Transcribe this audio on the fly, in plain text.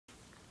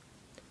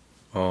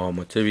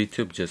What's up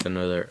YouTube? Just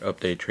another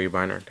update trade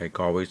binder. Like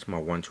always, my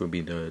ones will be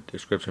in the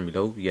description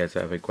below. If you guys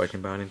have a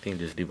question about anything,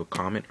 just leave a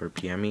comment or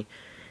PM me.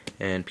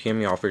 And PM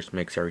me offers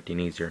makes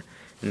everything easier.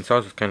 And it's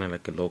also kind of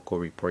like a local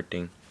report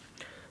thing.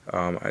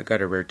 I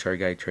got a rare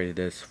target. I traded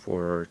this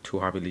for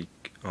 2 Hobby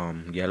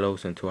League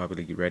yellows and 2 Hobby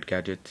League red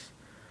gadgets.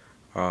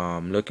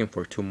 Looking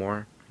for 2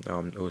 more.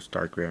 It was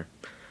dark rare.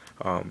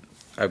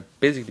 I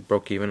basically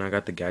broke even. I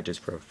got the gadgets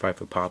for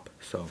 5 a pop.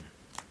 So,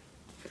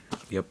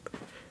 yep.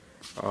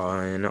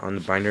 And on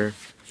the binder,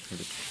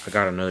 I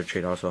got another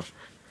trade also,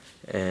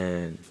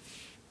 and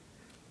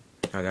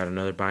I got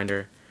another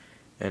binder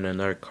and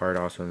another card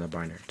also in the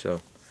binder.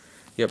 So,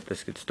 yep,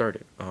 let's get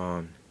started.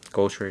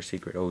 Ghost Rare,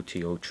 Secret,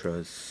 OT,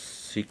 Ultras,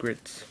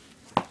 Secrets,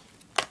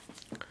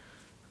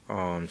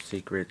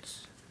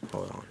 Secrets.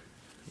 Hold on,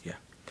 yeah,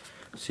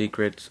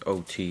 Secrets,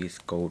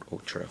 OTs, Gold,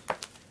 Ultra.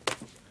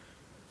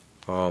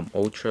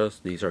 Ultras.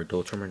 These are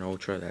Dual Tournament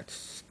Ultra.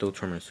 That's Dual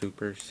Tournament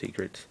Super.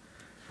 Secrets.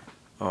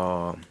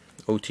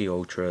 OT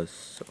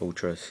Ultras,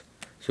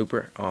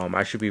 Super.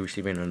 I should be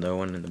receiving another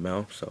one in the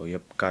mail, so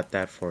yep, got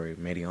that for a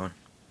Medion.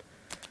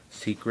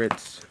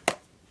 Secrets,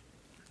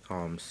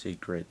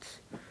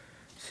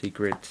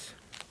 Secret.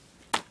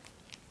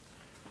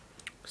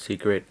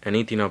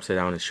 Anything upside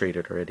down is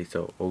traded already,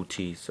 so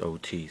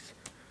OTs,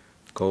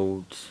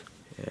 Golds,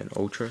 and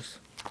Ultras.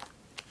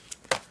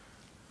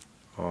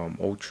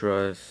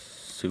 Ultras,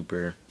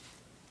 Super.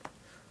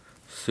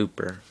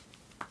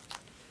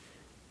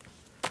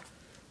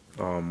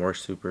 More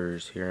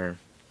supers here.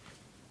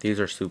 These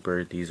are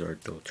super. These are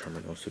Dual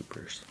Terminal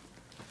supers.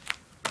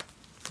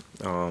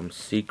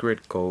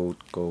 Secret,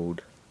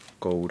 gold,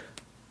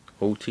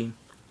 OT,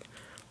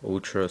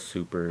 Ultra,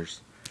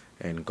 supers,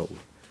 and gold.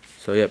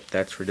 So yep,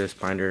 that's for this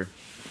binder.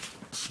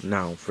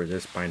 Now for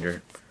this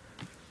binder,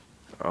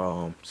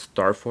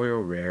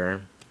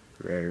 Starfoil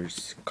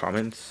rares,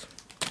 commons.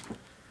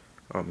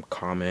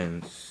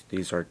 Commons.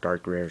 These are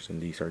dark rares,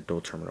 and these are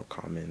Dual Terminal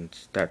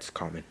commons. That's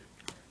common.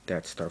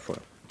 That's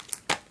Starfoil.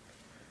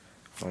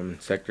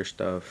 Sector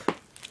stuff,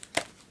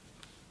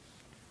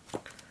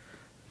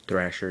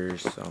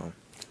 Thrashers,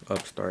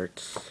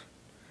 Upstarts.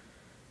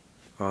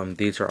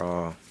 These are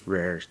all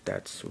rares.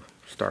 That's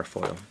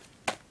Starfoil.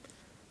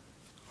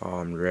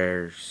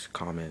 Rares,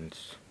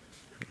 commons,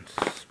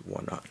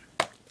 whatnot.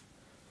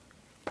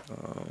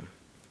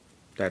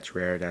 That's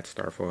rare. That's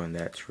Starfoil, and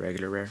that's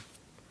regular rare.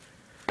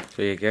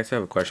 So yeah, if you guys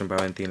have a question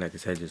about anything, like I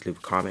said, just leave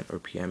a comment or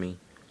PM me.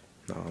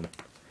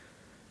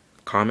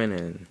 Common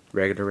and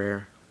regular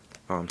rare.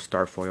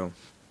 Starfoil,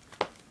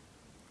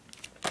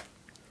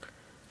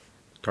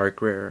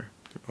 dark rare,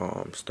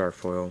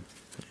 Starfoil,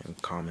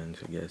 and commons,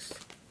 I guess.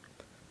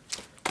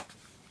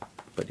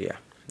 But yeah,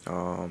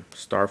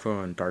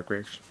 Starfoil and dark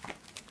rares,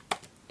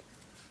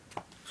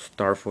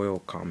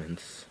 Starfoil,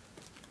 commons.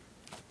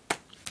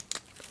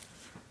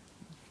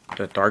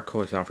 The dark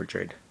code is not for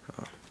trade.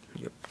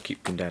 Yep,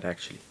 keeping that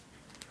actually.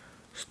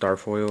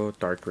 Starfoil,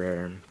 dark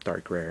rare,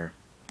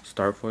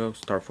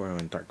 Starfoil,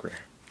 and dark rare.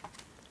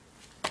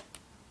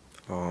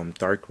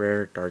 Dark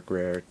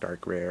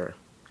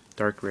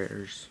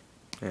rares,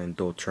 and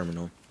Dual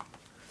Terminal.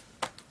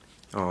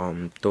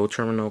 Dual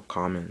Terminal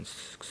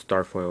commons,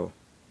 Starfoil,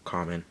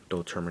 common,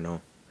 Dual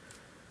Terminal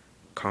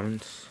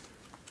commons,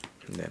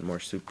 and then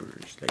more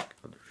supers like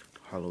other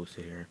holos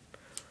here.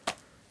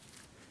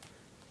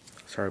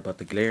 Sorry about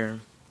the glare.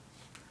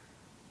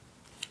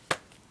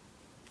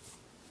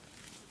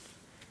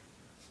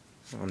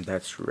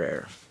 That's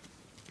rare.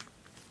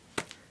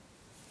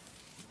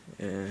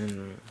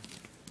 And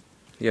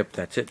yep,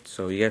 that's it.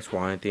 So you guys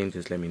want anything,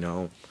 just let me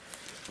know.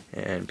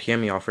 And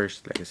PM me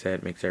offers, like I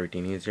said, makes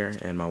everything easier.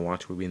 And my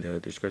watch will be in the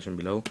description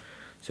below.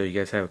 So you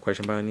guys have a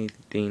question about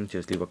anything,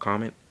 just leave a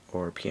comment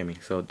or PM me.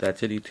 So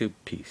that's it, YouTube.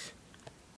 Peace.